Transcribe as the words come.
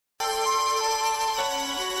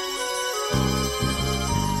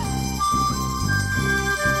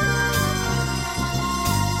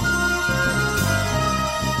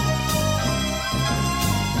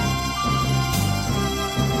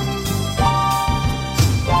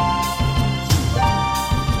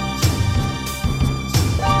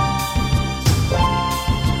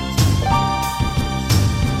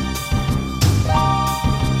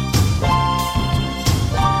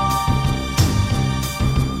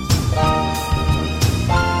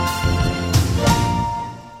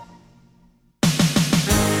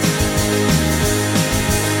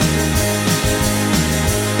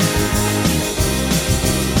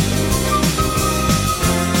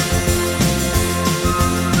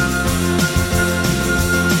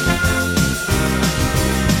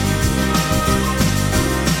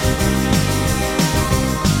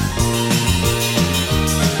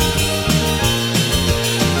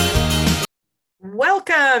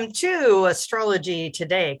Welcome to Astrology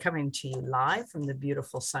Today, coming to you live from the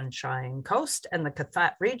beautiful Sunshine Coast and the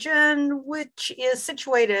Kathat region, which is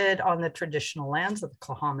situated on the traditional lands of the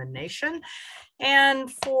Tla'amin Nation.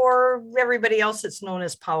 And for everybody else, it's known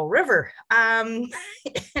as Powell River.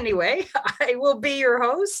 Anyway, I will be your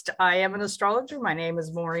host. I am an astrologer. My name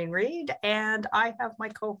is Maureen Reed, and I have my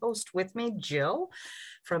co-host with me, Jill,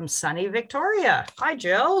 from sunny Victoria. Hi,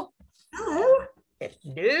 Jill. Hello. Hello.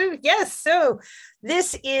 Yes, so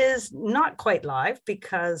this is not quite live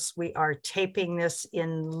because we are taping this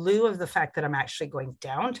in lieu of the fact that I'm actually going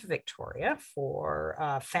down to Victoria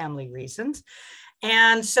for family reasons.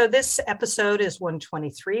 And so this episode is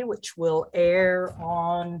 123, which will air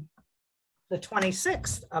on the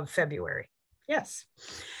 26th of February. Yes.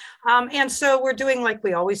 And so we're doing like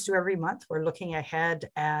we always do every month. We're looking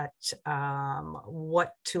ahead at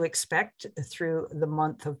what to expect through the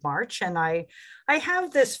month of March. And I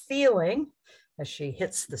have this feeling as she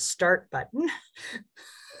hits the start button,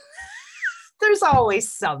 there's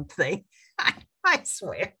always something. I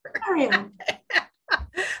swear. Oh, yeah.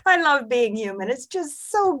 I love being human. It's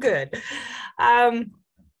just so good.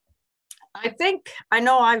 I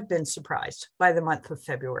know I've been surprised by the month of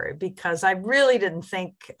February because I really didn't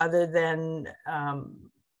think other than,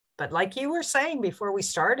 but like you were saying before we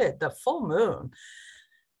started, the full moon,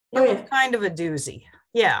 it was kind of a doozy.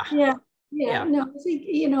 Yeah. No,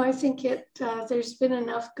 I think there's been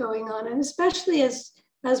enough going on, and especially as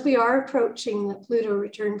we are approaching the Pluto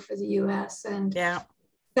return for the US, and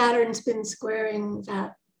Saturn's been squaring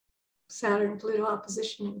that Saturn-Pluto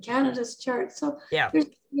opposition in Canada's chart. So there's,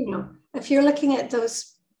 if you're looking at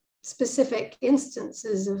those specific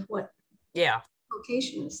instances of what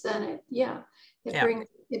locations, then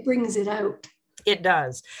it brings it out. It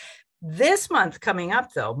does. This month coming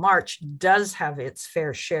up, though, March does have its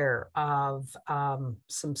fair share of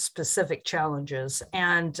some specific challenges.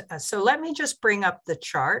 And so let me just bring up the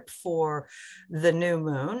chart for the new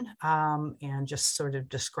moon and just sort of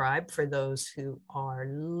describe for those who are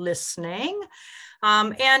listening.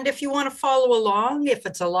 And if you want to follow along, if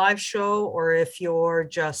it's a live show or if you're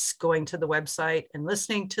just going to the website and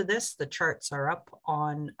listening to this, the charts are up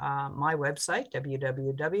on my website,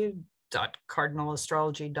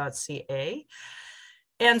 www.cardinalastrology.ca.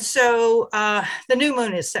 And so the new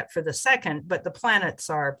moon is set for the 2nd, but the planets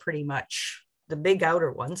are pretty much the big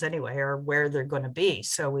outer ones anyway, are where they're going to be.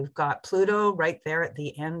 So we've got Pluto right there at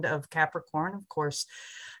the end of Capricorn, of course,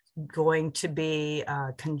 going to be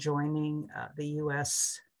conjoining the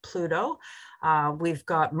US Pluto. We've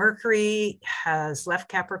got Mercury has left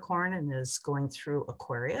Capricorn and is going through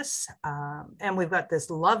Aquarius. And we've got this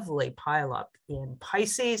lovely pileup in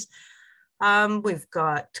Pisces. We've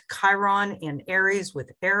got Chiron in Aries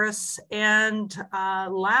with Eris. And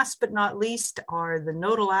last but not least are the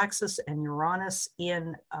nodal axis and Uranus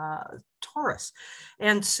in Taurus.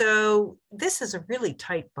 And so this is a really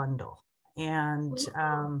tight bundle. And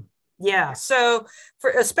so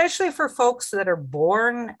especially for folks that are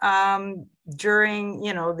born during,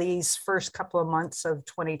 these first couple of months of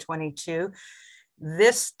 2022,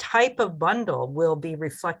 this type of bundle will be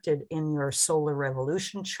reflected in your solar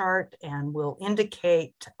revolution chart and will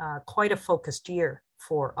indicate quite a focused year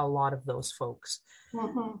for a lot of those folks.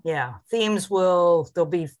 Mm-hmm. Yeah, there'll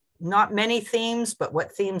be not many themes, but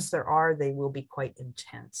what themes there are, they will be quite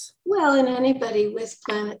intense. Well, and anybody with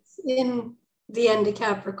planets in the end of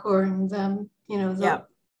Capricorn, that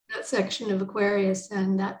section of Aquarius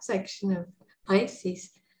and that section of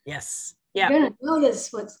Pisces. Yes. Yeah. You're going to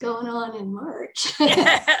notice what's going on in March.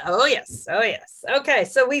 Oh, yes. Okay.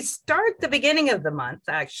 So we start the beginning of the month,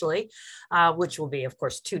 actually, which will be, of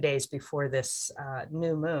course, 2 days before this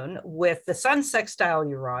new moon with the sun sextile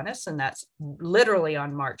Uranus. And that's literally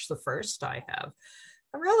on March the 1st. I have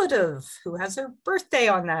a relative who has her birthday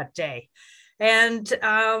on that day. And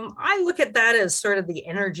I look at that as sort of the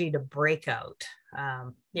energy to break out.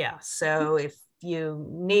 So if you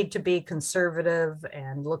need to be conservative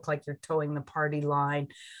and look like you're towing the party line,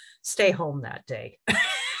 stay home that day.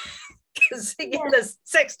 Because the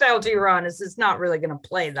sextile to Uranus is not really going to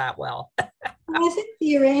play that well. I think the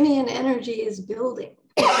Uranian energy is building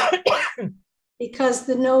because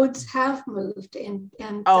the nodes have moved. And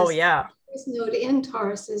this node in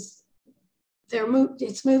Taurus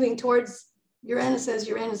it's moving towards Uranus as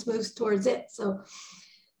Uranus moves towards it. So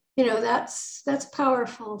that's a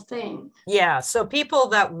powerful thing. Yeah. So people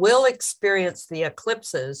that will experience the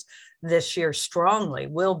eclipses this year strongly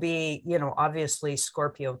will be, obviously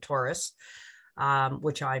Scorpio, Taurus,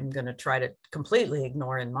 which I'm going to try to completely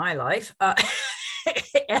ignore in my life.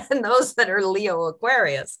 And those that are Leo,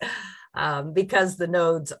 Aquarius, because the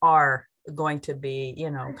nodes are going to be,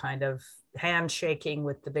 kind of handshaking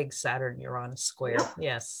with the big Saturn Uranus square.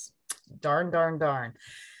 Yes, darn, darn, darn.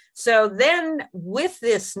 So then with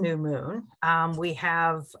this new moon, we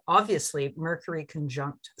have obviously Mercury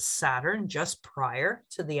conjunct Saturn just prior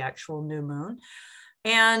to the actual new moon.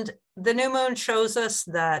 And the new moon shows us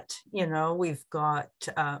that, you know, we've got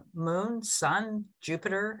Moon, Sun,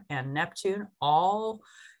 Jupiter, and Neptune all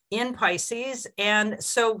in Pisces. And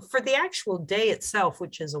so for the actual day itself,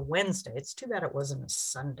 which is a Wednesday, it's too bad it wasn't a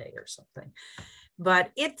Sunday or something.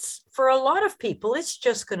 But it's, for a lot of people, it's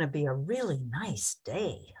just going to be a really nice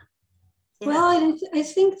day. Yeah. Well, I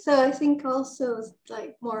think so. I think also,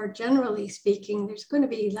 like, more generally speaking, there's going to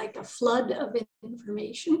be like a flood of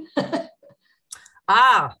information.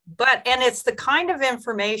 And it's the kind of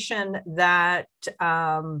information that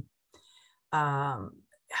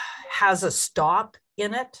has a stop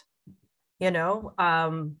in it, you know.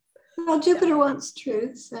 Well, Jupiter wants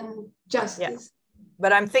truth and justice. Yeah.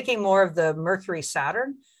 But I'm thinking more of the Mercury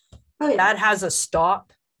Saturn. Oh, yeah. That has a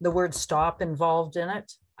stop, the word stop involved in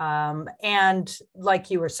it. And like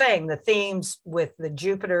you were saying, the themes with the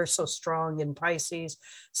Jupiter so strong in Pisces,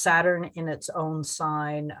 Saturn in its own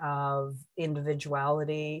sign of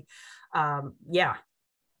individuality. Yeah.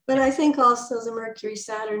 But I think also the Mercury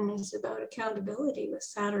Saturn is about accountability, with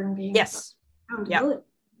Saturn being accountability,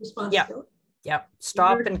 responsibility. Yeah.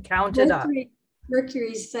 Stop and count it up.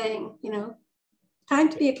 Mercury's saying, you know, time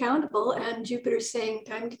to be accountable, and Jupiter's saying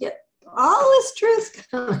time to get all this truth.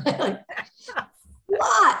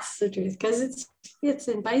 Lots of truth, because it's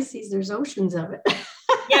in Pisces, there's oceans of it.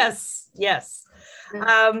 Yes.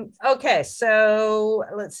 Okay, so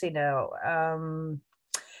let's see now.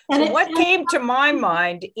 So what came to my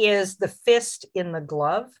mind is the fist in the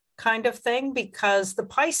glove kind of thing, because the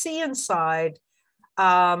Piscean side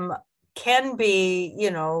can be,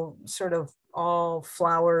 you know, sort of all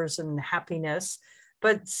flowers and happiness,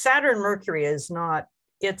 but Saturn Mercury is not.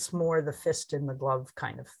 It's more the fist in the glove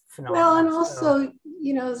kind of phenomenon. Well, and also,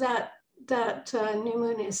 you know, that new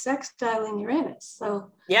moon is sextiling Uranus.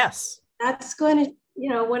 So yes, that's going to, you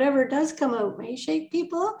know, whatever does come out may shake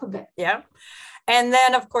people up a bit. Yeah. And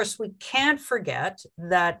then, of course, we can't forget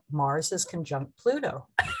that Mars is conjunct Pluto.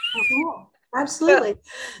 Oh, absolutely.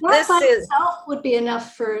 That by itself would be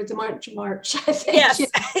enough for the March, I think. Yes,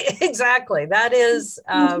 exactly. That is...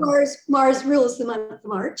 Mars rules the month of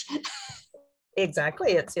March.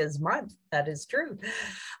 Exactly. It's his month. That is true.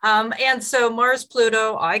 And so Mars,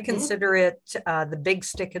 Pluto, I consider it the big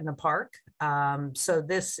stick in the park. So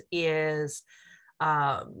this is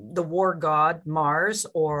the war god Mars,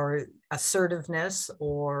 or assertiveness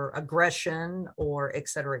or aggression, or et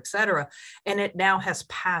cetera, et cetera. And it now has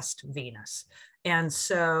passed Venus. And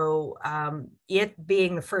so it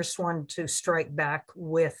being the first one to strike back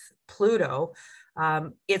with Pluto,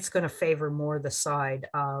 it's going to favor more the side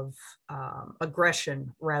of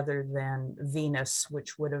aggression rather than Venus,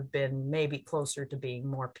 which would have been maybe closer to being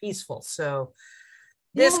more peaceful. So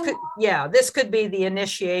this could be the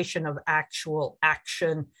initiation of actual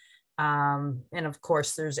action. And of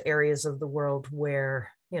course, there's areas of the world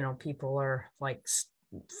where, you know, people are like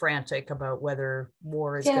frantic about whether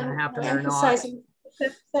war is going to happen or not.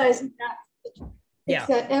 Emphasizing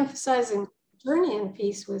that. Emphasizing journey and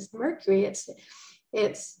peace with Mercury.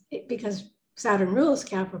 It's because Saturn rules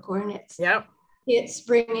Capricorn. It's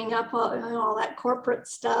bringing up all that corporate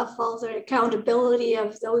stuff, all the accountability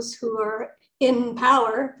of those who are in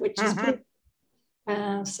power, which is good.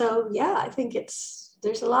 So yeah, I think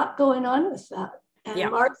there's a lot going on with that.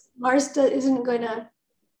 And Mars isn't going to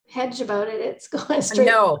hedge about it. It's going straight.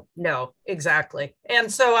 No, exactly.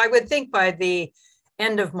 And so I would think by the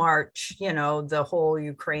end of March, you know, the whole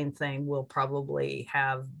Ukraine thing will probably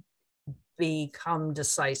have become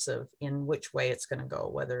decisive in which way it's going to go,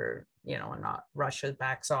 whether, you know, or not Russia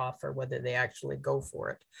backs off or whether they actually go for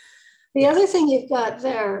it. The other thing you've got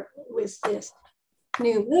there with this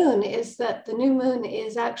new moon is that the new moon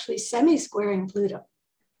is actually semi-squaring Pluto.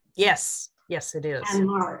 Yes, it is. And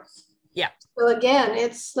Mars. Yeah. So again,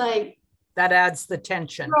 it's like that adds the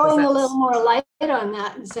tension. Throwing a little more light on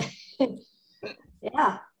that and saying,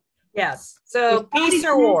 yeah. Yes. So peace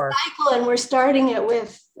or war. Cycle, and we're starting it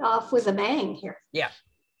off with a bang here. Yeah.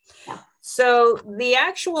 So the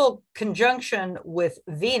actual conjunction with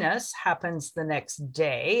Venus happens the next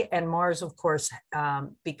day, and Mars, of course,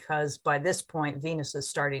 because by this point, Venus is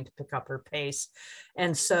starting to pick up her pace.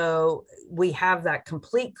 And so we have that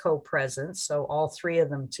complete co-presence. So all three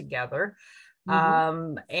of them together. Really,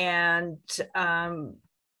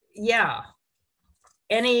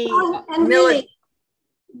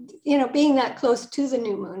 you know, being that close to the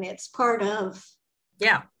new moon, it's part of.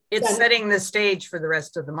 Yeah. It's setting the stage for the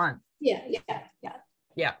rest of the month. Yeah.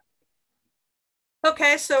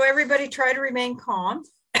 Okay, so everybody try to remain calm.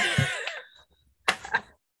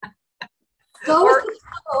 Go with the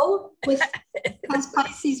flow, as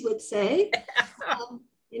Pisces would say.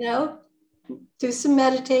 Do some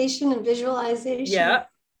meditation and visualization. Yeah,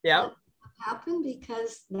 yeah. Happen,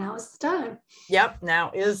 because now is the time. Yep,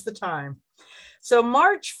 now is the time. So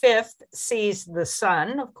March 5th sees the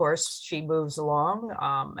sun. Of course, she moves along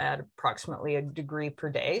at approximately a degree per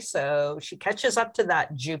day. So she catches up to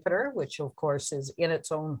that Jupiter, which of course is in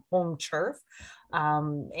its own home turf.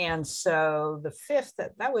 And so the 5th,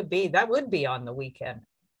 that would be on the weekend.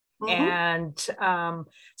 And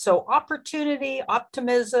so opportunity,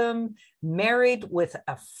 optimism, married with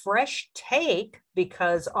a fresh take,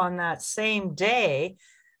 because on that same day,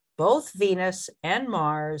 both Venus and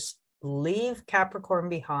Mars leave Capricorn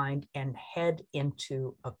behind and head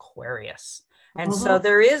into Aquarius. And so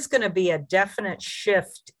there is going to be a definite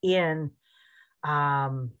shift in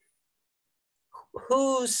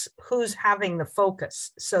who's having the focus.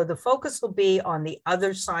 So the focus will be on the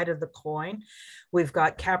other side of the coin. We've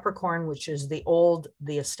got Capricorn, which is the old,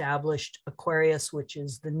 the established, Aquarius, which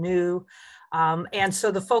is the new. And so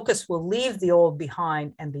the focus will leave the old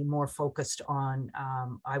behind and be more focused on,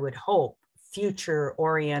 I would hope,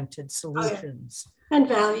 future-oriented solutions. And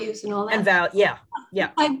values and all that. And yeah.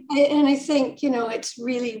 I think, it's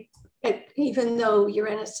really, even though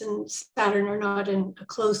Uranus and Saturn are not in a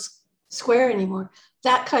close square anymore,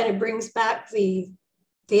 that kind of brings back the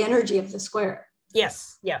energy of the square.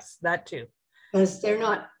 Yes, that too. Because they're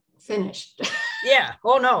not finished. Yeah.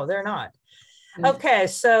 Oh no, they're not. Okay,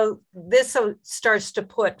 so this starts to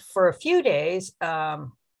put, for a few days,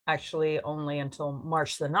 actually only until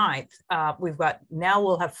March the 9th,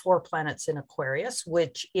 we'll have 4 planets in Aquarius,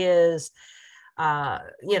 which is,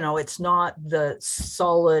 it's not the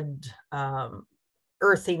solid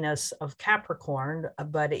earthiness of Capricorn,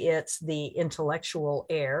 but it's the intellectual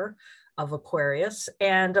air of Aquarius.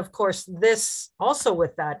 And of course, this also,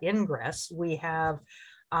 with that ingress, we have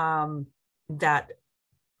that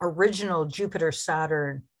original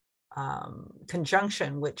Jupiter-Saturn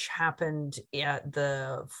conjunction, which happened at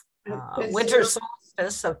the winter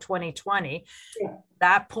solstice of 2020. Yeah.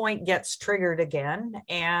 That point gets triggered again,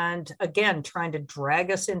 and again trying to drag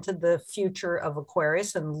us into the future of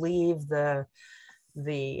Aquarius and leave the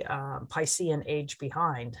Piscean age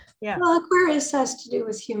behind. Yeah. Well, Aquarius has to do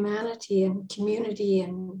with humanity and community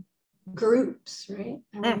and groups, right?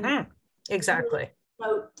 I mean, exactly.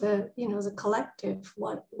 About the collective,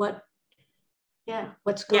 what's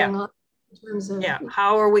going on in terms of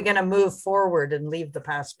how are we going to move forward and leave the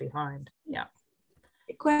past behind? Yeah.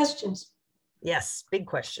 Big questions. Yes, big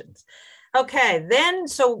questions. Okay, then,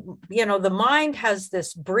 so, the mind has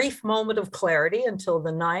this brief moment of clarity until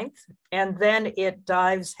the 9th, and then it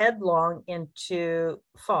dives headlong into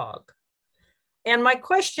fog. And my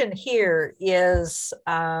question here is,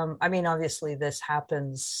 obviously this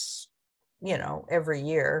happens, every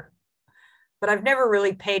year, but I've never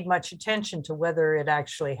really paid much attention to whether it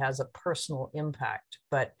actually has a personal impact.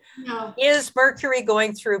 But is Mercury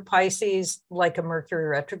going through Pisces like a Mercury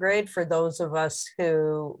retrograde for those of us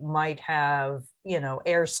who might have,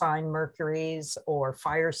 air sign Mercuries or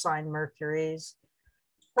fire sign Mercuries?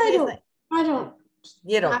 I don't.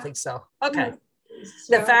 You don't think so? Okay. No.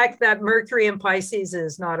 The fact that Mercury in Pisces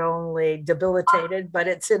is not only debilitated, but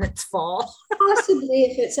it's in its fall. Possibly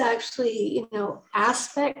if it's actually,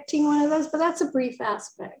 aspecting one of those, but that's a brief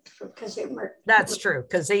aspect because that's true,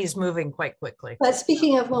 because he's moving quite quickly. But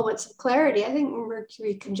speaking of moments of clarity, I think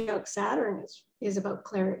Mercury conjunct Saturn is about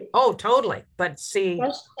clarity. Oh, totally. But see,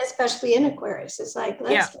 especially in Aquarius, it's like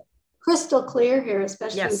crystal clear here,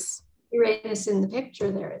 especially with Uranus in the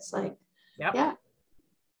picture there. It's like,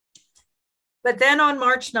 But then on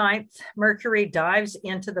March 9th, Mercury dives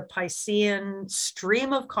into the Piscean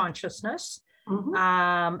stream of consciousness,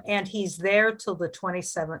 and he's there till the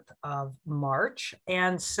 27th of March.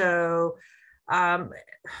 And so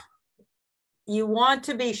you want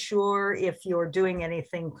to be sure, if you're doing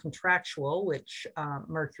anything contractual, which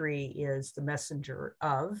Mercury is the messenger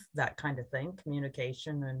of that kind of thing,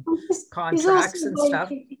 communication and contracts and stuff.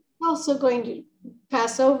 He's also going to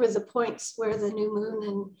pass over the points where the new moon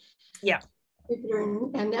and Jupiter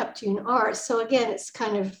and Neptune are. So again, it's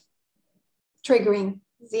kind of triggering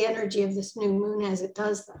the energy of this new moon as it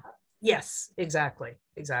does that. Yes, exactly.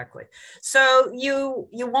 So you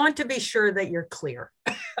want to be sure that you're clear,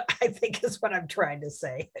 I think is what I'm trying to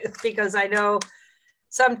say, because I know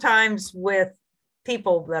sometimes with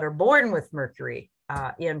people that are born with Mercury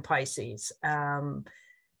in Pisces,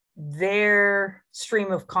 their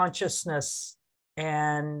stream of consciousness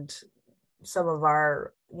and some of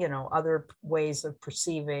our other ways of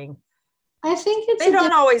perceiving I think it's they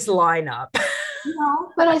don't always line up.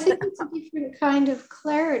 No, but I think it's a different kind of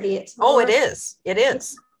clarity. It's more, it is. It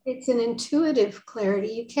is. It's an intuitive clarity.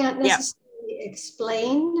 You can't necessarily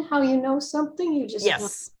explain how you know something. You just know,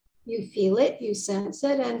 you feel it, you sense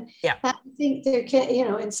it. And I think there can, you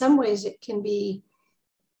know, in some ways it can be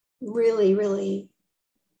really, really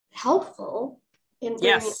helpful in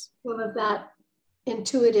bringing some of that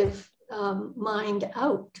intuitive mind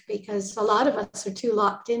out, because a lot of us are too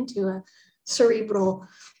locked into a cerebral.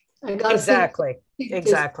 Exactly.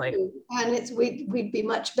 And we'd be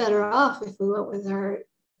much better off if we went with our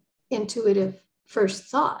intuitive first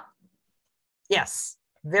thought. Yes.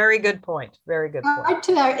 Very good point. Very good point.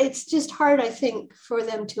 It's just hard, I think, for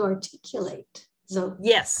them to articulate. So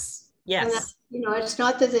yes. And that, you know, it's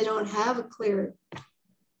not that they don't have a clear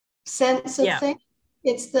sense of things.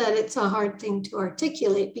 It's that it's a hard thing to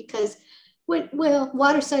articulate because, well,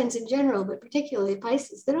 water signs in general, but particularly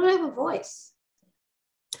Pisces, they don't have a voice.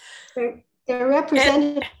 They're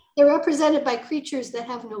represented. They're represented by creatures that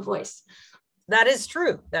have no voice. That is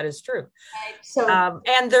true. That is true. Right. So,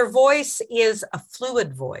 and their voice is a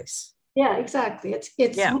fluid voice. Yeah, exactly. It's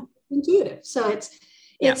intuitive. So it's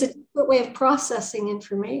a different way of processing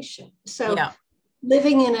information. So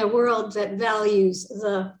living in a world that values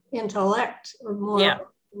the intellect or more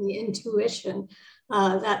the intuition,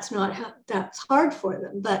 that's hard for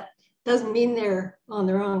them, but doesn't mean they're on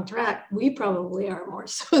the wrong track. We probably are more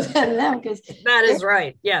so than them, because that is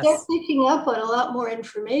right. Yes. They're picking up on a lot more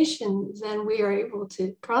information than we are able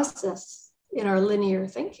to process in our linear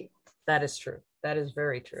thinking. That is true. That is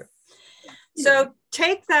very true. So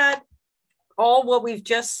take that, all what we've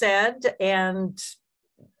just said, and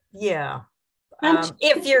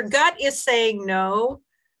if your gut is saying no,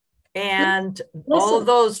 and all of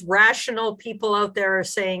those rational people out there are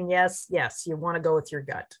saying yes, you want to go with your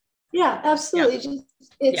gut. Yeah, absolutely.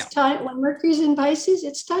 It's time, when Mercury's in Pisces,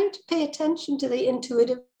 it's time to pay attention to the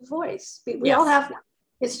intuitive voice. We all have one.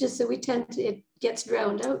 It's just that it gets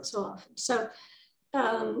drowned out so often. So,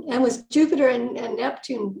 and with Jupiter and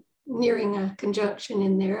Neptune nearing a conjunction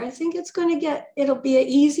in there, I think it'll be an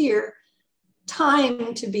easier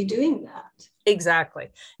time to be doing that.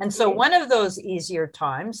 Exactly. And so one of those easier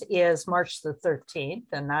times is March the 13th,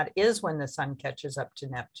 and that is when the sun catches up to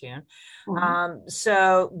Neptune. Mm-hmm.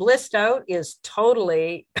 So blissed out is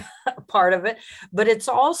totally a part of it, but it's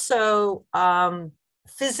also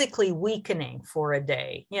physically weakening for a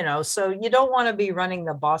day, you know, so you don't want to be running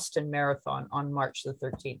the Boston Marathon on March the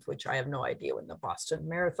 13th, which I have no idea when the Boston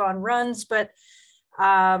Marathon runs, but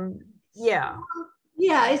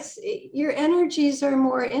it's your energies are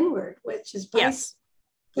more inward, which is Pisces.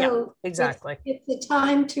 So exactly. It's the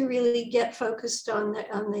time to really get focused on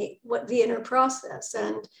the inner process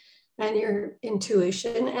and your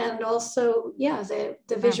intuition, and also the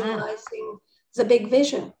visualizing the big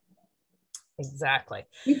vision. Exactly.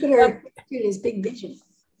 Jupiter is big vision.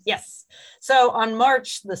 Yes. So on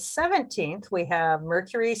March the 17th, we have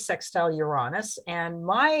Mercury sextile Uranus, and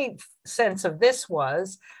my sense of this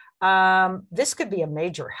was this could be a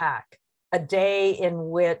major hack, a day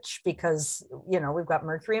in which, because, you know, we've got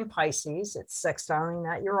Mercury in Pisces, it's sextiling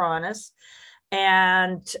that Uranus,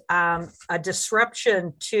 and a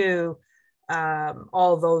disruption to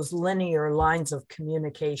all those linear lines of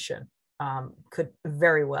communication could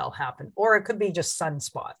very well happen, or it could be just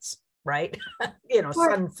sunspots, right? You know,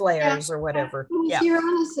 sun flares or whatever. With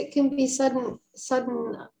Uranus, it can be sudden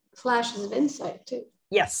flashes of insight too.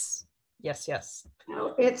 Yes. You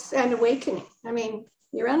know, it's an awakening. I mean,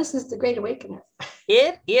 Uranus is the great awakener.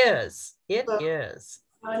 It is. It is.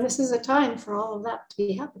 And this is a time for all of that to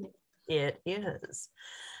be happening. It is.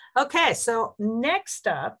 Okay, so next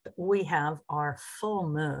up, we have our full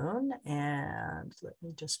moon. And let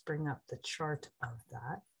me just bring up the chart of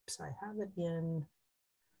that. So I have it in,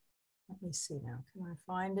 let me see now. Can I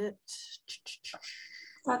find it?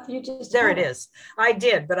 There it is. I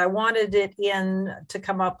did, but I wanted it to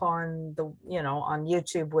come up on on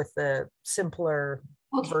YouTube with the simpler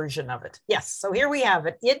version of it. Yes. So here we have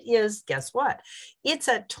it. It is, guess what? It's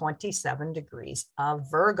at 27 degrees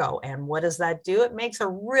of Virgo. And what does that do? It makes a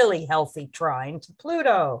really healthy trine to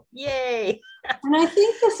Pluto. Yay. And I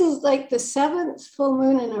think this is like the 7th full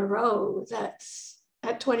moon in a row that's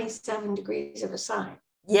at 27 degrees of a sign.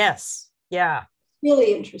 Yes. Yeah.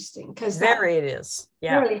 Really interesting, because it is.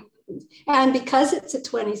 Yeah. Really, and because it's a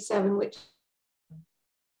 27, which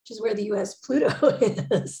is where the US Pluto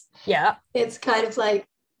is. Yeah. It's kind of like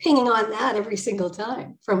pinging on that every single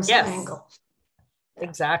time from some angle.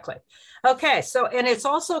 exactly. Okay, so, and it's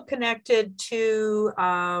also connected to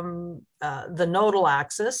the nodal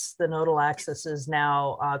axis. The nodal axis is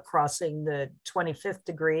now crossing the 25th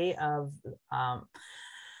degree of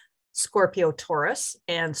Scorpio Taurus.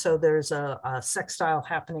 And so there's a sextile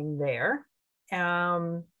happening there.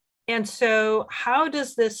 And so how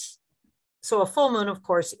does this, so a full moon, of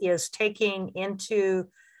course, is taking into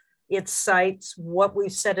its sights what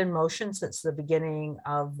we've set in motion since the beginning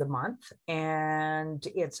of the month. And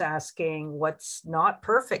it's asking what's not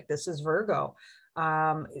perfect. This is Virgo.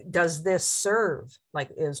 Does this serve?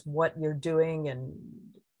 Like, is what you're doing, and,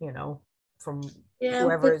 you know, from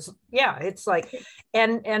whoever is, it's like,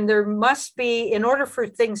 and there must be, in order for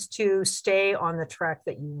things to stay on the track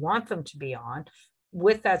that you want them to be on,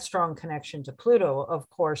 with that strong connection to Pluto, of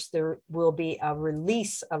course, there will be a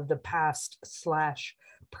release of the past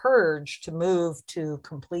 / purge to move to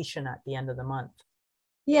completion at the end of the month.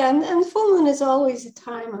 Yeah, and full moon is always a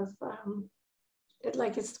time of,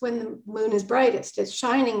 like, it's when the moon is brightest. It's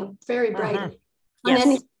shining very brightly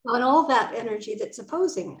on all that energy that's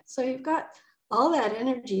opposing it. So you've got all that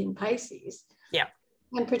energy in Pisces. Yeah.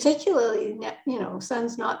 And particularly, you know,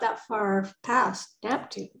 Sun's not that far past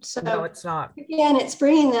Neptune. So no, it's not. Again, it's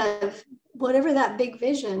bringing whatever that big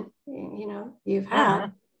vision, you know, you've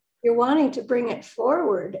had, you're wanting to bring it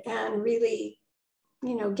forward and really,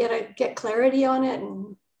 you know, get clarity on it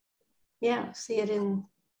and see it in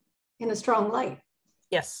a strong light.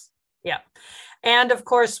 Yes. Yeah. And of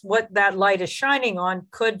course, what that light is shining on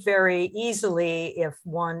could very easily, if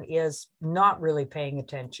one is not really paying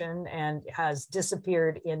attention and has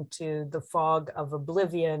disappeared into the fog of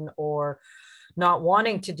oblivion or not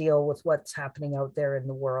wanting to deal with what's happening out there in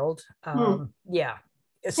the world. So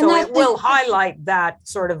it will highlight that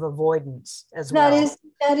sort of avoidance as well.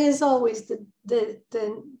 That is always the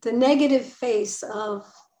negative face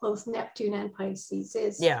of both Neptune and Pisces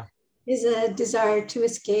is a desire to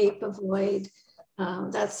escape, avoid.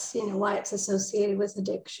 That's, you know, why it's associated with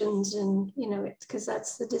addictions, and, you know, it's because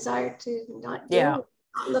that's the desire to not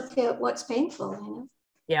look at what's painful, you know.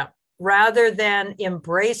 Yeah. Rather than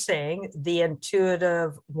embracing the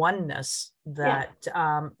intuitive oneness that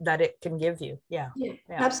it can give you. Yeah.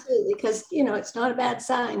 Absolutely. Because, you know, it's not a bad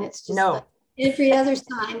sign. It's just like every other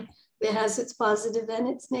sign that has its positive and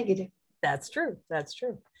its negative. That's true. That's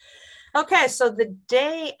true. Okay, so the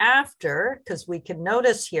day after, because we can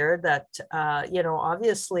notice here that, you know,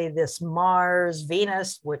 obviously this Mars,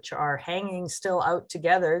 Venus, which are hanging still out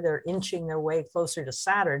together, they're inching their way closer to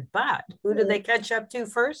Saturn, but who do they catch up to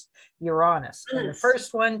first? Uranus. And the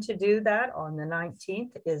first one to do that on the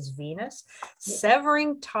 19th is Venus,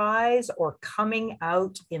 severing ties or coming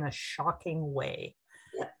out in a shocking way.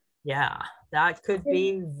 Yeah, that could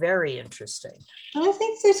be very interesting. I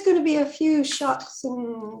think there's going to be a few shocks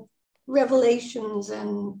and revelations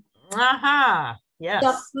and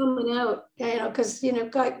stuff coming out, you know, because, you know,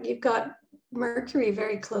 you've got Mercury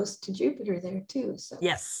very close to Jupiter there too. So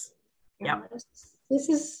this is this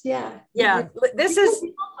is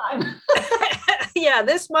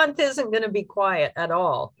this month isn't going to be quiet at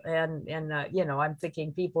all, and you know, I'm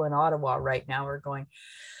thinking people in Ottawa right now are going,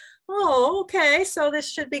 oh, okay, so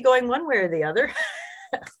this should be going one way or the other.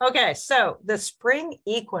 Okay, so the spring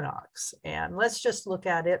equinox, and let's just look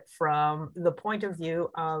at it from the point of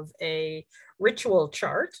view of a ritual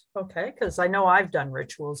chart, okay, because I know I've done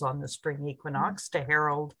rituals on the spring equinox to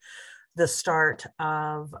herald the start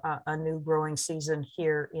of a new growing season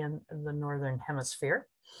here in the Northern Hemisphere.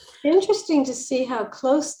 Interesting to see how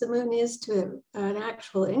close the moon is to an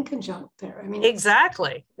actual inconjunct there. I mean,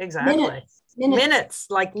 exactly. Minutes,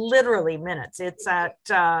 like literally minutes. It's at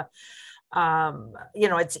you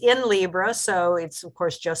know, it's in Libra, so it's of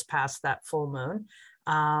course just past that full moon,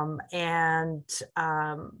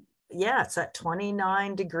 it's at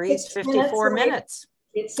 29 degrees 54 minutes.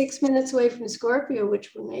 It's 6 minutes away from Scorpio,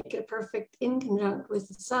 which would make it a perfect inconjunct with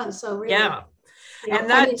the sun. So really, you know, and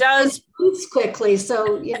that does it moves quickly,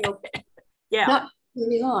 so, you know, not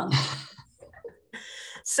really long.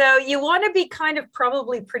 So you want to be kind of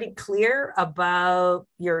probably pretty clear about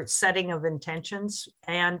your setting of intentions.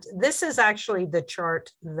 And this is actually the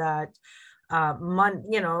chart that,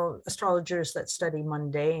 you know, astrologers that study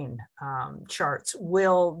mundane charts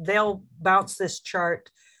they'll bounce this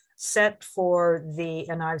chart set for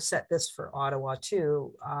and I've set this for Ottawa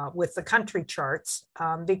too, with the country charts,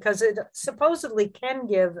 because it supposedly can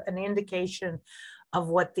give an indication of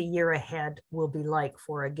what the year ahead will be like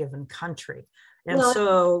for a given country. And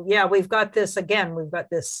we've got this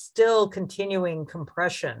still continuing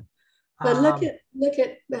compression. But look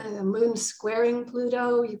at the moon squaring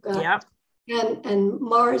Pluto. You've got and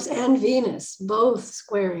Mars and Venus both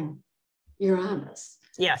squaring Uranus.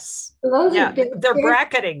 Yes. So those yeah, are they're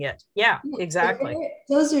bracketing it. Yeah, exactly.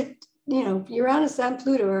 Those are, Uranus and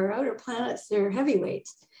Pluto are outer planets. They're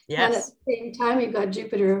heavyweights. Yes. And at the same time, you've got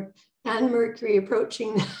Jupiter and Mercury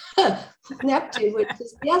approaching Neptune, which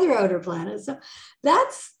is the other outer planet. So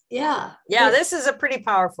that's, yeah, this is a pretty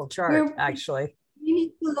powerful chart, actually. You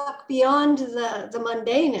need to look beyond the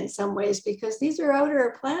mundane in some ways, because these are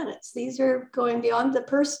outer planets. These are going beyond the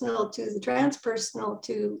personal to the transpersonal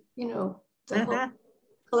to, the whole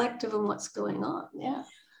collective and what's going on. Yeah.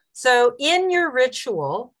 So in your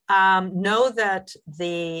ritual, know that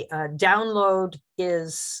the download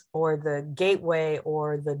is, or the gateway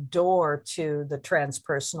or the door to the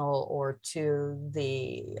transpersonal or to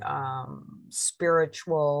the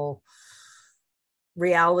spiritual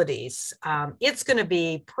realities. It's going to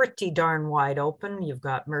be pretty darn wide open. You've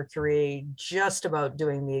got Mercury just about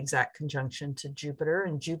doing the exact conjunction to Jupiter,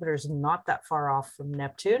 and Jupiter's not that far off from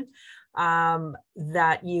Neptune.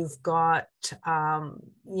 That you've got,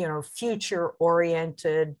 future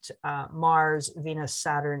oriented Mars, Venus,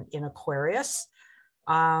 Saturn in Aquarius.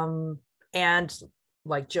 And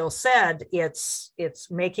like Jill said, it's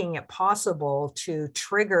making it possible to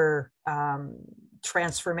trigger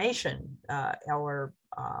transformation, or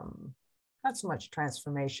not so much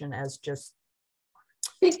transformation as just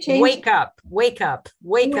wake up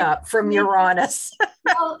from Uranus.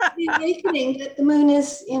 Well, the awakening that the moon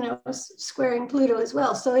is, squaring Pluto as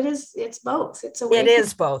well. So it's both. It's awakening. It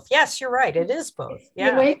is both. Yes, you're right. It is both.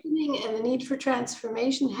 Yeah. The awakening and the need for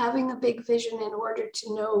transformation, having a big vision in order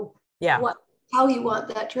to know how you want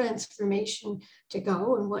that transformation to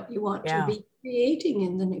go and what you want to be creating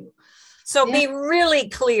in the new. So be really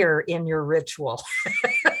clear in your ritual,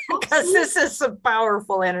 because this is some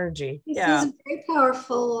powerful energy. This is a very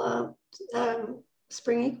powerful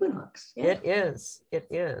spring equinox. Yeah. It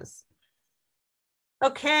is.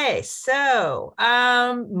 Okay, so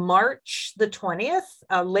March the 20th,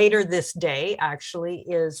 later this day actually,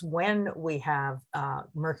 is when we have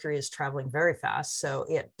Mercury is traveling very fast. So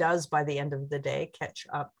it does, by the end of the day, catch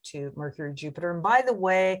up to Mercury, Jupiter. And by the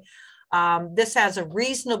way, this has a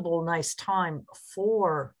reasonable nice time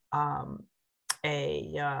for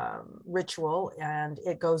a ritual, and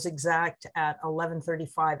it goes exact at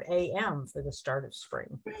 11:35 a.m. for the start of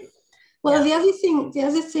spring. Right. Well, the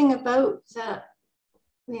other thing about that,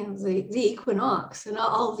 the equinox and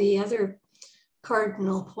all the other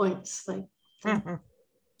cardinal points, like the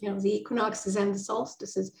equinoxes and the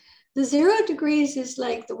solstices, the 0 degrees is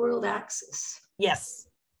like the world axis. Yes.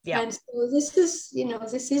 Yeah. And so this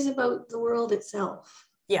is about the world itself.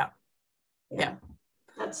 Yeah.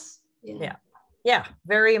 That's Yeah,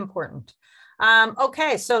 very important.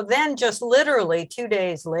 Okay, so then just literally 2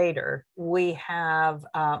 days later, we have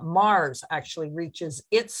Mars actually reaches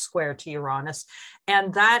its square to Uranus,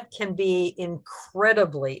 and that can be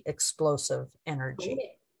incredibly explosive energy.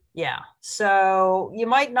 Okay. Yeah, so you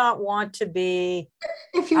might not want to be...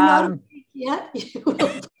 If you're not awake yet, you will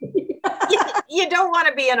be. You don't want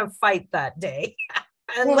to be in a fight that day,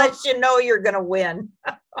 unless you know you're going to win.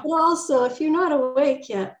 But also, if you're not awake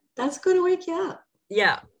yet, that's going to wake you up.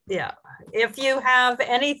 Yeah. If you have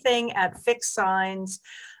anything at fixed signs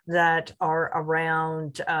that are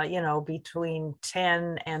around, between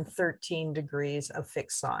 10 and 13 degrees of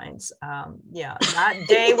fixed signs, that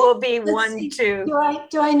day will be one to...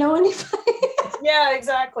 Do I know anybody? Yeah,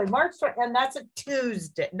 exactly. March, and that's a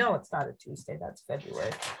Tuesday. No, it's not a Tuesday. That's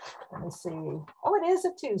February. Let me see. Oh, it is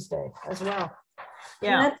a Tuesday as well.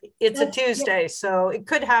 Yeah, it's a Tuesday. So it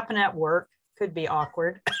could happen at work. Could be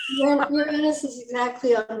awkward. Uranus is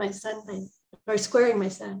exactly on my sun, or squaring my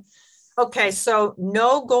sun. Okay, so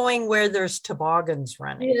no going where there's toboggans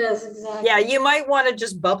running. Yes, exactly. Yeah, you might want to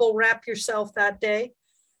just bubble wrap yourself that day.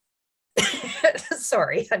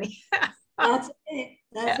 Sorry, honey. That's okay.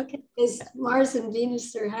 Okay. Because Mars and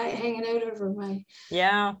Venus are hanging out over my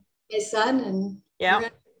sun, and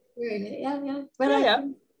But I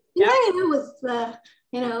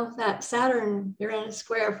with that Saturn Uranus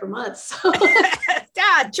square for months. So.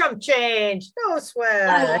 Chump change, no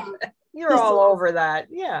sweat. You're all over that.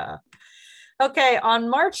 Yeah. Okay, on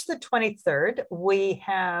March the 23rd, we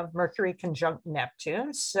have Mercury conjunct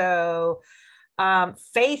Neptune. So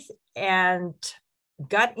faith and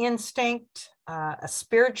gut instinct, a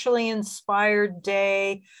spiritually inspired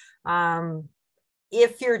day.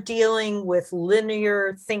 If you're dealing with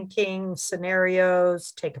linear thinking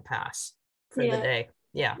scenarios, take a pass for the day.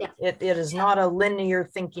 Yeah. It is not a linear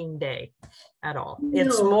thinking day at all. No.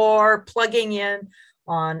 It's more plugging in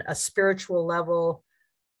on a spiritual level.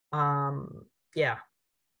 Yeah.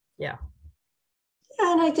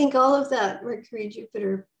 And I think all of that Mercury,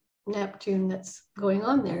 Jupiter Neptune that's going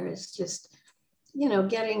on there is just,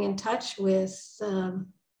 getting in touch with,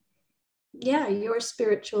 your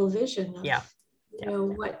spiritual vision of,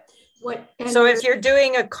 what. So if you're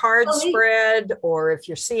doing a card spread, or if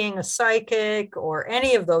you're seeing a psychic or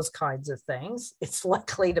any of those kinds of things, it's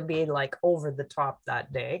likely to be like over the top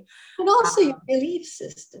that day. And also your belief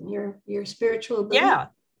system, your spiritual belief.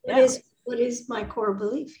 What is my core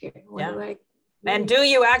belief here? And do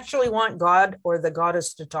you actually want God or the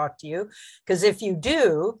goddess to talk to you? Because if you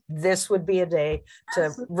do, this would be a day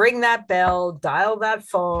to ring that bell, dial that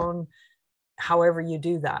phone, however you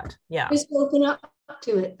do that. Yeah. Just open up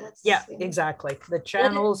to it. Exactly. The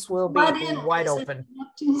channels will be wide open.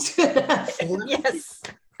 Yes.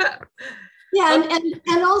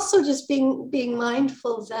 And also just being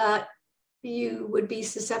mindful that you would be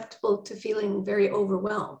susceptible to feeling very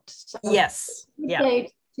overwhelmed. So yes. Yeah.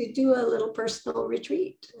 To do a little personal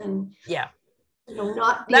retreat and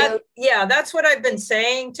not be that's what I've been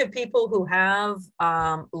saying to people who have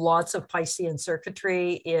lots of Piscean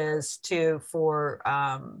circuitry is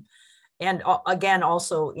and again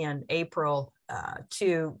also in April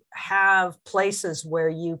to have places where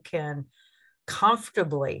you can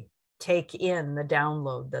comfortably take in the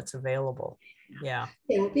download that's available.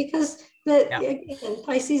 Because again,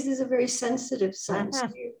 Pisces is a very sensitive sign. So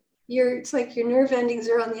it's like your nerve endings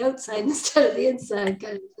are on the outside instead of the inside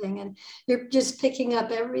kind of thing, and you're just picking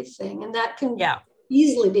up everything, and that can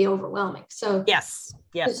easily be overwhelming. So yes,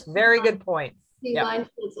 very good point. Being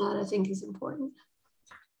mindful of that, I think, is important.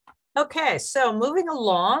 Okay, so moving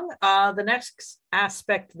along, the next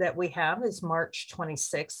aspect that we have is March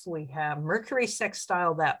 26th. We have Mercury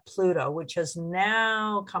sextile that Pluto, which has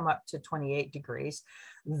now come up to 28 degrees.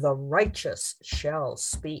 The righteous shall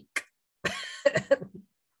speak.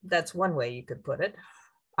 That's one way you could put it.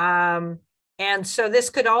 And so this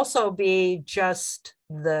could also be just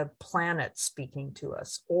the planet speaking to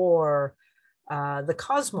us, or the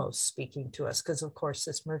cosmos speaking to us, because of course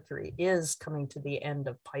this Mercury is coming to the end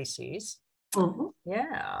of Pisces. Mm-hmm.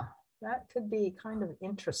 Yeah, that could be kind of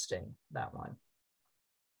interesting, that one.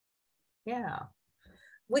 Yeah,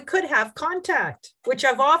 we could have contact, which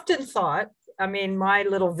I've often thought, I mean, my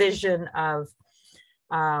little vision of,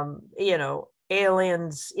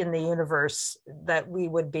 aliens in the universe, that we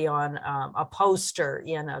would be on a poster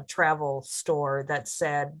in a travel store that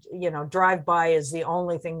said, drive by is the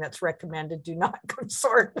only thing that's recommended. Do not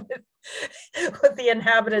consort with the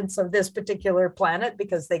inhabitants of this particular planet,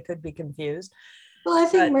 because they could be confused. Well, I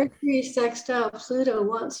think Mercury sextile Pluto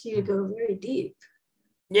wants you to go very deep.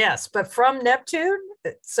 Yes, but from Neptune,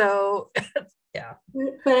 so yeah.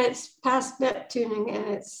 But it's past Neptune, and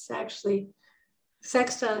it's actually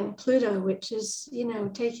sextiling Pluto, which is,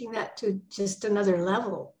 taking that to just another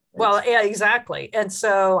level. Well, yeah, exactly. And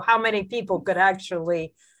so how many people could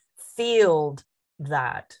actually field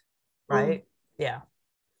that, right? Yeah.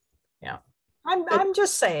 I'm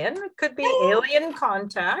just saying, it could be alien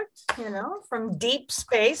contact, from deep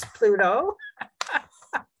space, Pluto.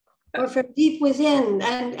 Or from deep within.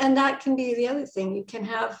 And that can be the other thing. You can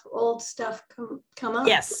have old stuff come up.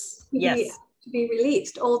 Yes. To be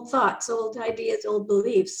released, old thoughts, old ideas, old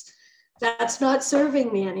beliefs. That's not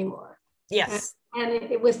serving me anymore. Yes.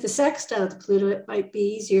 And with the sextile to Pluto, it might be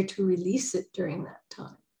easier to release it during that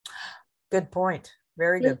time. Good point.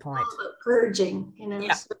 Very good point. About purging,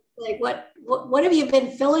 So like what have you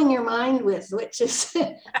been filling your mind with, which is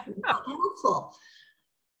not helpful.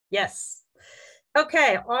 Yes.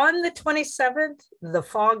 Okay, on the 27th, the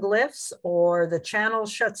fog lifts, or the channel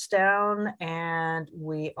shuts down, and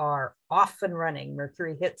we are off and running.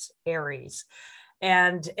 Mercury hits Aries.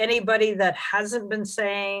 And anybody that hasn't been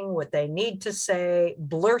saying what they need to say,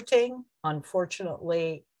 blurting,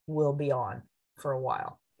 unfortunately, will be on for a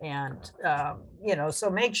while. And, so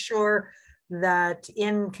make sure that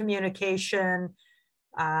in communication,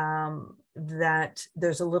 that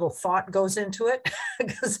there's a little thought goes into it,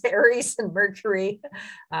 because Aries and Mercury,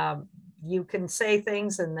 you can say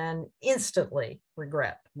things and then instantly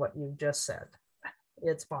regret what you've just said.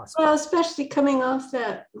 It's possible. Well, especially coming off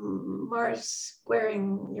that Mars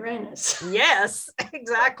squaring Uranus. Yes,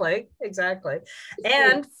 exactly.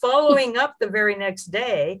 And following up the very next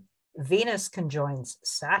day, Venus conjoins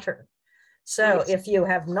Saturn. So if you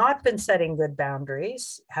have not been setting good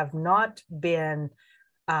boundaries, have not been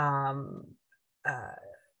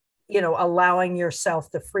allowing yourself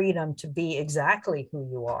the freedom to be exactly who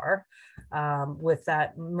you are, with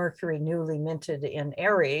that Mercury newly minted in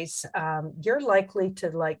Aries, you're likely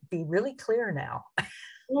to be really clear now.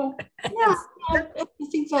 Yeah. I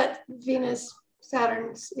think that Venus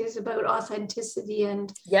Saturn is about authenticity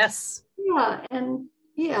and yes. And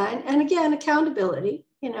again, accountability.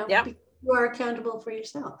 Yeah. You are accountable for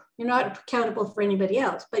yourself. You're not accountable for anybody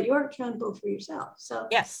else, but you're accountable for yourself. So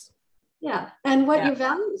yes. Yeah. And what your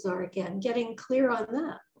values are, again, getting clear on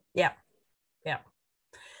that. Yeah. Yeah.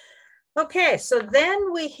 Okay, so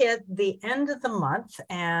then we hit the end of the month,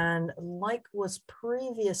 and like was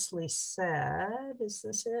previously said, is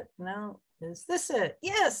this it? No, is this it?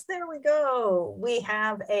 Yes, there we go. We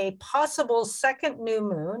have a possible second new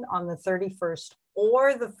moon on the 31st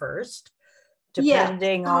or the 1st,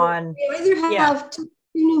 depending on. We either have two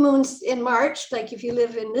new moons in March, like if you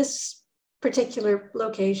live in this particular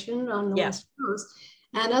location on the West Coast,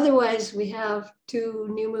 and otherwise we have two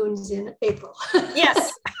new moons in April.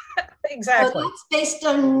 Yes. Exactly. So that's based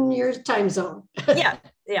on your time zone.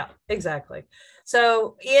 yeah, exactly.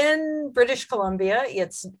 So in British Columbia,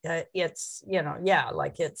 it's like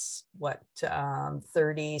it's what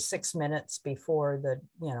 36 minutes before the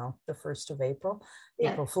 1st of April,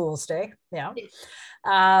 April Fool's Day. Yeah.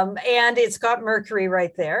 And it's got Mercury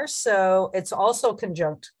right there. So it's also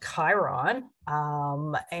conjunct Chiron.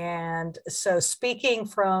 And so speaking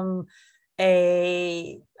from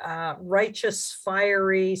a righteous,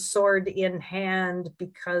 fiery sword in hand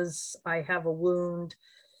because I have a wound,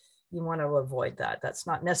 you want to avoid that. That's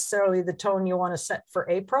not necessarily the tone you want to set for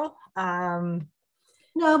April. No,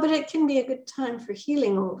 but it can be a good time for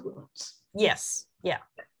healing old wounds. Yes. Yeah.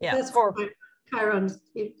 That's what Chiron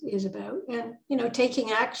is about. And,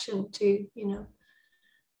 taking action to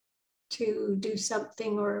do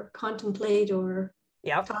something or contemplate or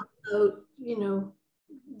talk about,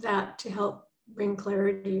 that to help bring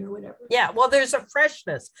clarity or whatever. Yeah, well, there's a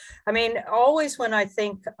freshness. I mean, always when I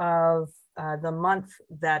think of the month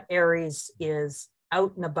that Aries is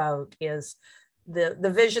out and about, is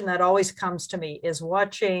the vision that always comes to me is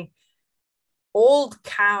watching old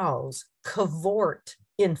cows cavort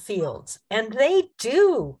in fields, and they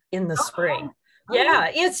do in the spring. Yeah,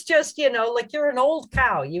 it's just, like you're an old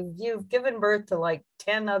cow. You've given birth to like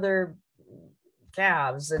 10 other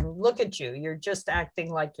calves, and look at you, you're just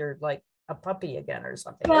acting like you're like a puppy again or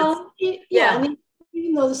something. Well, I mean,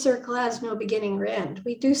 even though the circle has no beginning or end,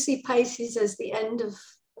 we do see Pisces as the end of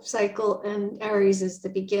cycle and Aries as the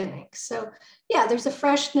beginning. So there's a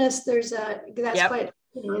freshness, that's quite,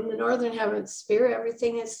 in the Northern Hemisphere,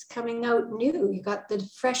 everything is coming out new. You got the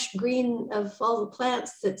fresh green of all the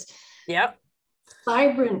plants that's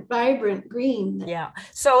vibrant green.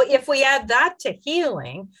 So if we add that to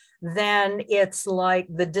healing, then it's like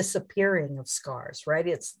the disappearing of scars, right?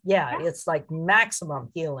 It's like maximum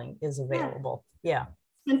healing is available.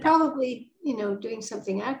 And probably, doing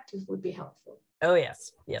something active would be helpful. Oh,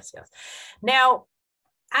 yes. Now,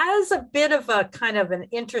 as a bit of a kind of an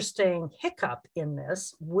interesting hiccup in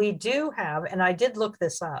this, we do have, and I did look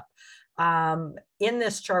this up, in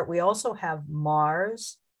this chart, we also have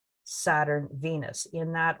Mars, Saturn, Venus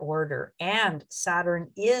in that order. And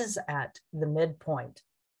Saturn is at the midpoint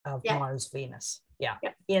of Mars, Venus,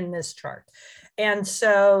 in this chart. And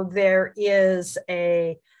so there is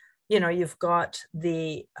you've got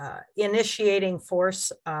the initiating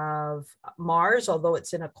force of Mars, although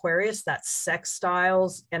it's in Aquarius, that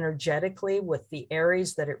sextiles energetically with the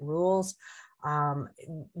Aries that it rules.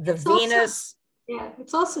 Venus.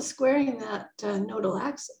 It's also squaring that nodal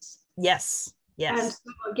axis. Yes. And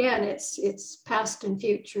so again, it's past and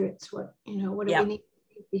future. It's what do we need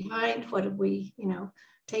to leave behind? What have we,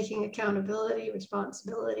 taking accountability,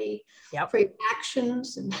 responsibility for your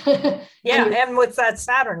actions. And and with that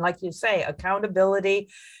Saturn, like you say, accountability,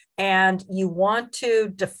 and you want to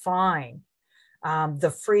define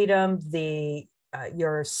the freedom,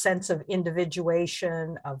 your sense of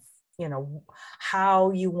individuation, of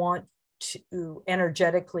how you want to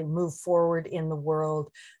energetically move forward in the world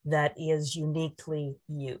that is uniquely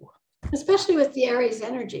you. Especially with the Aries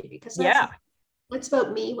energy, because it's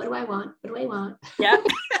about me. What do I want? What do I want?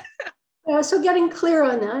 So getting clear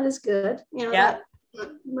on that is good. That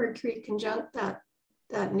Mercury conjunct that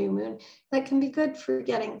new moon, that can be good for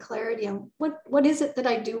getting clarity on what is it that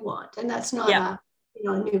I do want. And that's not a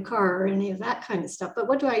new car or any of that kind of stuff, but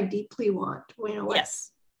what do I deeply want?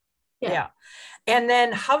 And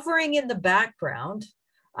then hovering in the background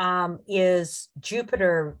is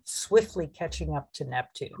Jupiter swiftly catching up to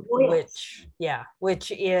Neptune, which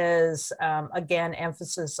is again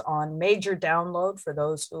emphasis on major download for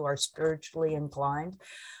those who are spiritually inclined.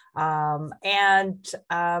 I'm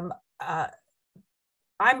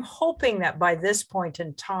hoping that by this point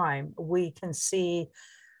in time we can see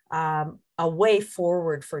a way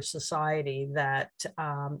forward for society that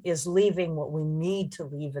is leaving what we need to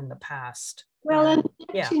leave in the past Well, and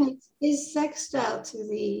Neptune is sextile to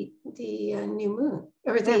the new moon,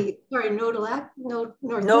 or the nodal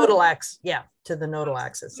axis. Yeah, to the nodal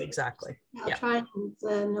axis, exactly. Now trying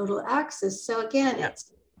the nodal axis. So again,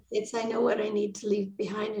 it's I know what I need to leave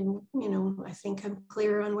behind, and I think I'm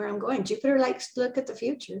clear on where I'm going. Jupiter likes to look at the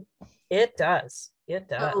future. It does. It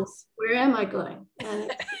does. So where am I going?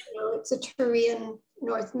 And it's a Turian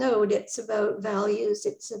North Node. It's about values.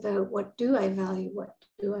 It's about what do I value? What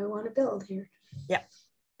do I want to build here? Yeah,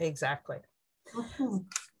 exactly.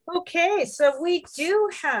 Okay, so we do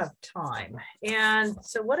have time. And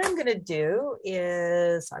so what I'm going to do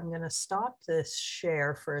is I'm going to stop this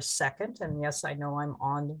share for a second. And yes, I know I'm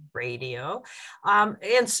on the radio.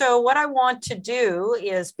 And so what I want to do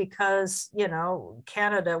is, because,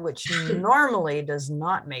 Canada, which normally does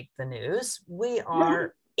not make the news, we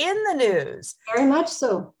are in the news. Very much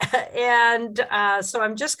so. And so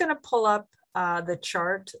I'm just going to pull up the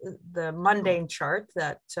chart, the mundane chart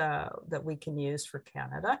that we can use for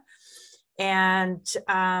Canada. And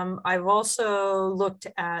I've also looked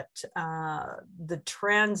at the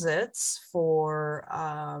transits for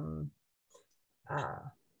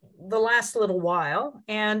the last little while.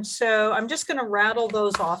 And so I'm just going to rattle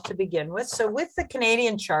those off to begin with. So with the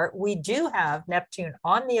Canadian chart, we do have Neptune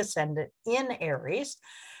on the ascendant in Aries.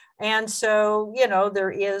 And so,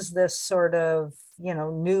 there is this sort of,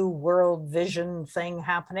 new world vision thing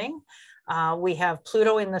happening. We have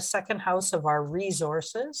Pluto in the second house of our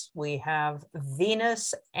resources. We have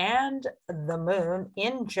Venus and the moon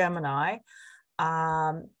in Gemini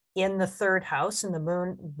in the third house, and the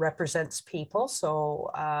moon represents people.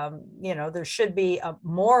 So, there should be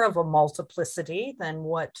more of a multiplicity than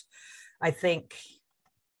what I think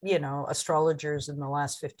astrologers in the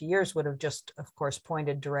last 50 years would have just, of course,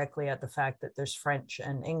 pointed directly at the fact that there's French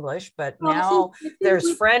and English, but now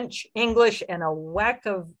there's French, English, and a whack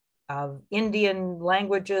of Indian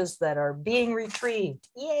languages that are being retrieved.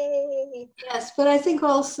 Yay! Yes, but I think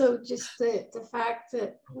also just the fact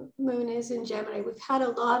that moon is in Gemini, we've had a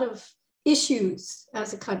lot of issues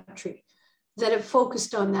as a country that have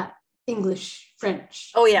focused on that English,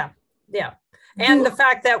 French. Oh, yeah. Yeah. And the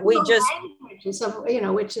fact that we just, which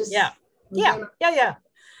is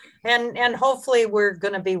and hopefully we're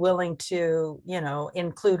going to be willing to,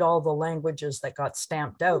 include all the languages that got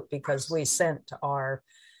stamped out, because we sent our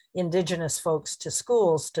Indigenous folks to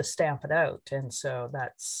schools to stamp it out. And so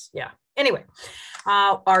that's, Anyway,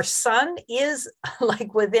 our sun is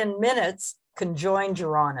like within minutes conjoined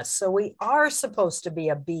Uranus. So we are supposed to be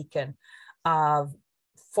a beacon of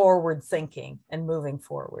forward thinking and moving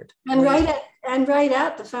forward, and right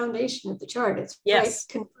at the foundation of the chart. It's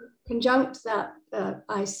conjunct that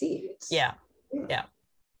IC. Yeah.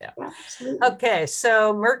 Okay,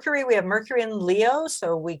 so Mercury, we have Mercury in Leo,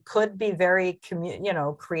 so we could be very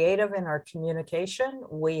creative in our communication.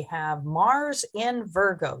 We have Mars in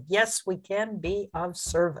Virgo. Yes, we can be of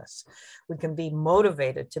service. We can be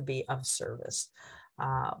motivated to be of service.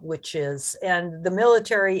 Which is, and the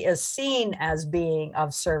military is seen as being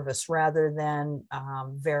of service rather than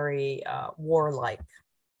very warlike.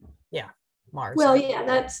 Yeah, Mars. Well,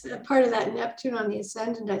 that's part of that Neptune on the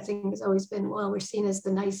ascendant, I think, has always been, we're seen as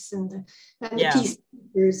the nice and the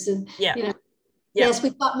peacekeepers. And, yes,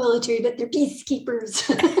 we've got military, but they're peacekeepers.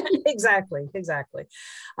 Exactly.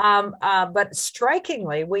 But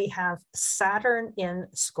strikingly, we have Saturn in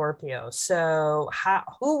Scorpio. So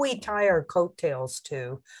who we tie our coattails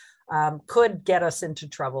to could get us into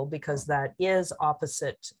trouble, because that is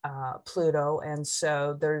opposite Pluto. And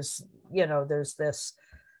so there's this,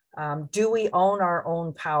 do we own our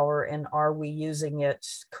own power, and are we using it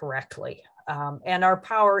correctly? And our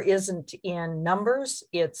power isn't in numbers,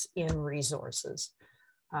 it's in resources.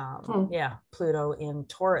 Pluto in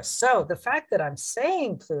Taurus. So the fact that I'm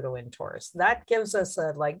saying Pluto in Taurus, that gives us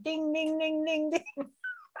a like ding, ding, ding, ding, ding.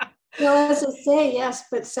 Well, as I say, yes,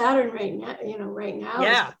 but Saturn right now.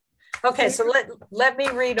 Yeah. Okay, so let me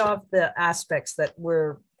read off the aspects that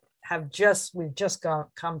we've just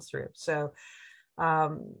come through. So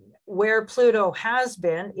where Pluto has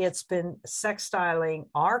been, it's been sextiling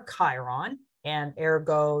our Chiron, and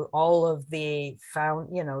ergo all of the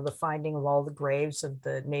the finding of all the graves of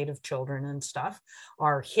the native children and stuff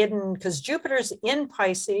are hidden, because Jupiter's in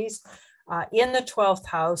Pisces in the 12th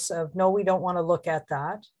house of, no, we don't want to look at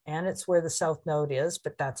that. And it's where the South Node is,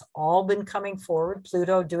 but that's all been coming forward.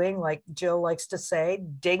 Pluto doing, like Jill likes to say,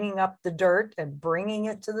 digging up the dirt and bringing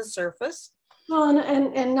it to the surface. Well,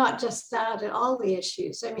 and not just that, all the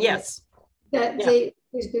issues. I mean, yes,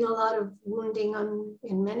 there's been a lot of wounding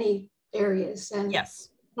in many areas, and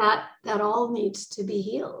that all needs to be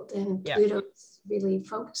healed, and Pluto's really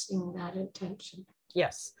focusing that attention.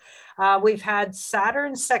 Yes. We've had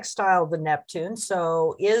Saturn sextile the Neptune.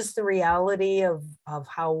 So is the reality of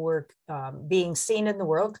how we're being seen in the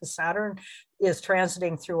world, because Saturn is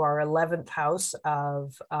transiting through our 11th house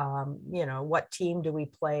of, what team do we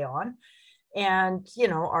play on? And,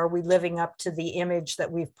 are we living up to the image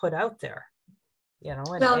that we've put out there? And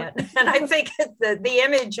I think the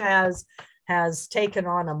image has taken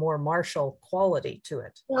on a more martial quality to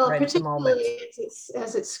it. Well, right particularly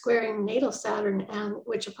as it's squaring natal Saturn, and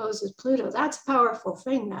which opposes Pluto. That's a powerful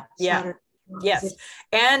thing. That Saturn. Yes,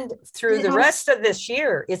 and through the rest of this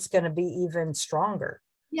year, it's going to be even stronger.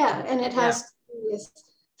 Yeah, and it has to do with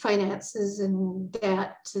finances and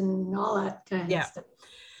debt and all that kind of stuff.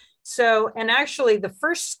 So, and actually the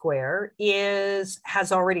first square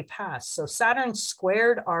has already passed. So Saturn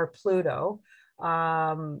squared our Pluto,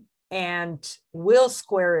 and will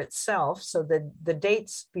square itself. So the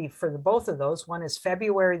dates be for both of those. One is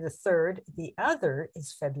February the 3rd. The other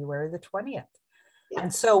is February the 20th. Yeah.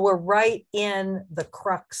 And so we're right in the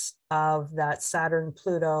crux of that Saturn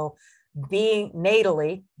Pluto being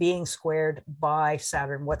natally being squared by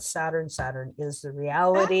Saturn. What's Saturn? Saturn is the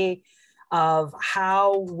reality of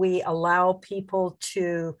how we allow people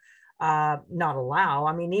to not allow.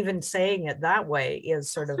 I mean, even saying it that way is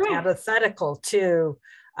sort of antithetical to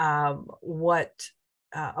what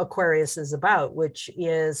Aquarius is about, which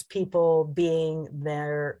is people being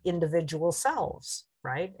their individual selves,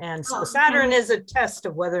 right? And so Saturn is a test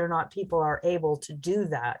of whether or not people are able to do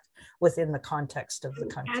that within the context of the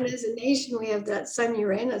country. And as a nation, we have that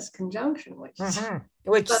Sun-Uranus conjunction,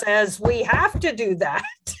 which says we have to do that.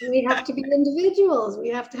 We have to be individuals. We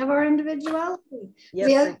have to have our individuality.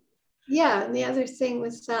 Yes. And the other thing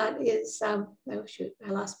with that is, I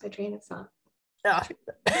lost my train of thought.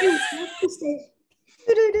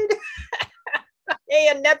 Hey,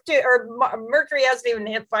 and Neptune or Mercury hasn't even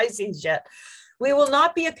hit Pisces yet. We will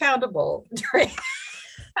not be accountable during.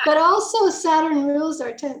 But also Saturn rules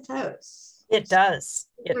our 10th house. It does.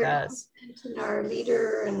 It does. And our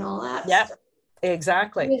leader and all that. Yeah,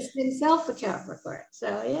 exactly. It's himself a Capricorn.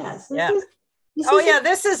 So yes.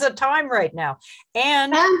 This is a time right now.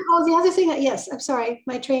 And the other thing I'm sorry,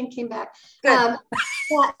 my train came back.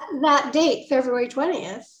 That date, February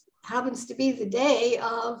 20th, happens to be the day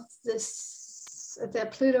of the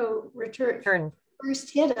Pluto return.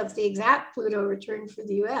 First hit of the exact Pluto return for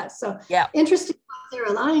the US. So interesting they're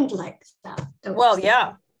aligned like that.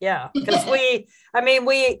 Because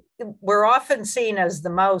we're often seen as the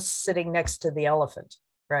mouse sitting next to the elephant,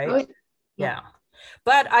 right?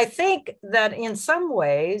 But I think that in some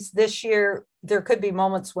ways this year there could be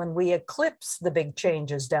moments when we eclipse the big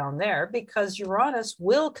changes down there, because Uranus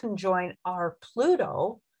will conjoin our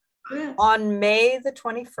Pluto on May the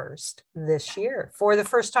 21st this year. For the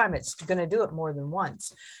first time, it's going to do it more than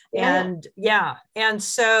once. And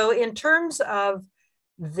so in terms of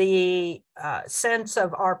the sense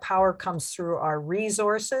of our power comes through our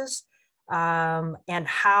resources, and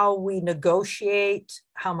how we negotiate,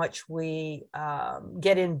 how much we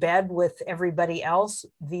get in bed with everybody else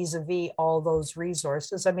vis-a-vis all those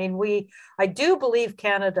resources. I mean, I do believe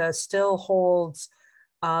Canada still holds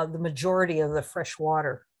the majority of the fresh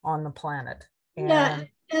water on the planet. And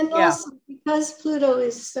also because Pluto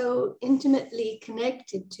is so intimately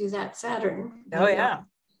connected to that Saturn.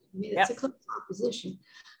 It's a close opposition.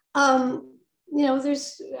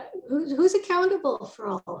 There's who's accountable for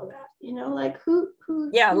all of that? Who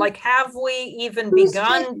have we even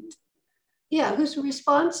begun? Who's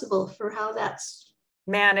responsible for how that's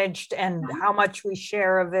managed and how much we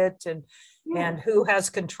share of it, and who has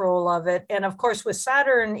control of it? And of course, with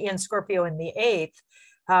Saturn in Scorpio in the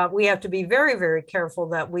 8th, we have to be very, very careful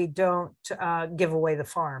that we don't give away the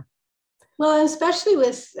farm. Well, especially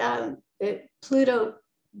with Pluto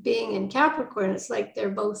being in Capricorn, it's like they're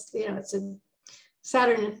both, it's a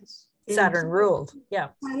Saturn ruled.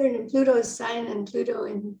 Saturn and Pluto's sign, and Pluto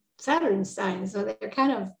in Saturn's sign. So they're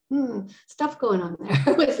kind of stuff going on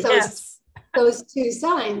there with those two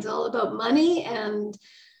signs, all about money and,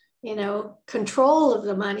 control of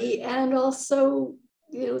the money, and also,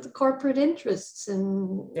 the corporate interests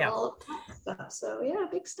and all of that stuff. So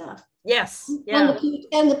big stuff. Yes.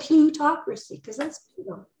 And the plutocracy, because that's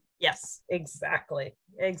Pluto. Yes, exactly.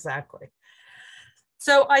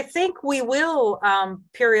 So I think we will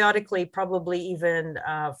periodically, probably even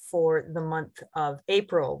for the month of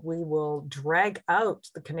April, we will drag out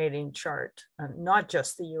the Canadian chart, not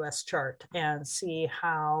just the US chart, and see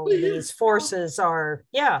how these forces are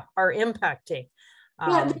impacting.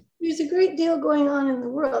 There's a great deal going on in the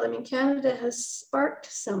world. I mean, Canada has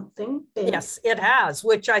sparked something big. Yes, it has,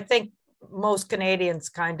 which I think most Canadians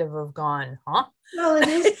kind of have gone, huh? Well, it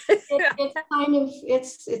is. It's kind of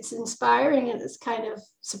it's inspiring and it's kind of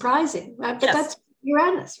surprising. But yes. That's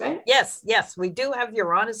Uranus, right? Yes, we do have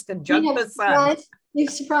Uranus conjunct the sun. We've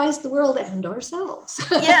surprised the world and ourselves.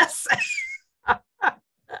 Yes.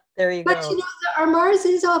 There you go. But you know, our Mars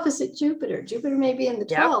is opposite Jupiter. Jupiter may be in the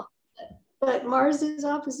 12th, but Mars is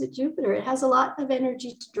opposite Jupiter. It has a lot of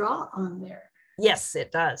energy to draw on there. Yes,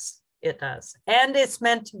 it does. It does. And it's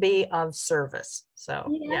meant to be of service. So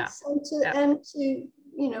yes, and to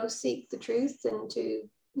you know, seek the truth and to,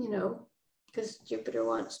 you know, because Jupiter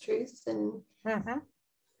wants truth and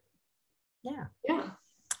yeah.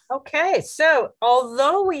 Okay, so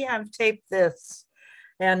although we have taped this,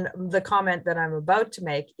 and the comment that I'm about to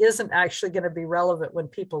make isn't actually going to be relevant when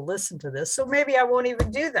people listen to this, so maybe I won't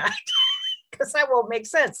even do that. Because that won't make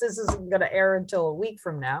sense. This isn't going to air until a week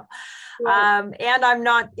from now. Right. And I'm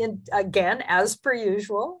not in, again, as per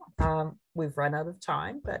usual, we've run out of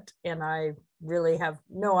time, and I really have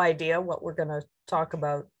no idea what we're going to talk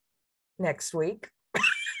about next week.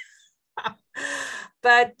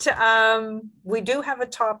 But we do have a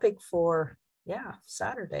topic for,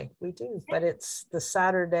 Saturday. We do, but it's the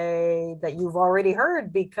Saturday that you've already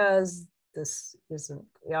heard because this isn't,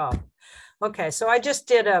 Okay, so I just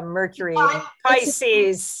did a Mercury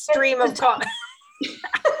Pisces stream of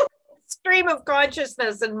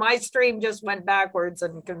consciousness, and my stream just went backwards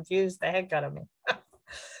and confused the heck out of me.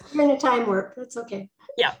 You're in a time warp. That's okay.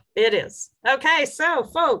 Yeah, it is. Okay, so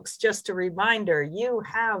folks, just a reminder, you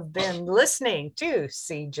have been listening to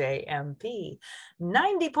CJMP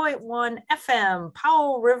 90.1 FM,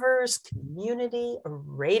 Powell River's community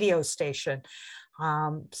radio station.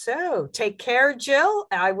 So take care, Jill.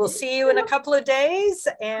 I will see you in a couple of days.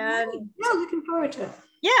 And looking forward to it.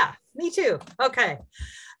 Yeah, me too. Okay.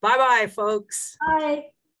 Bye-bye, folks.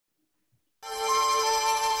 Bye.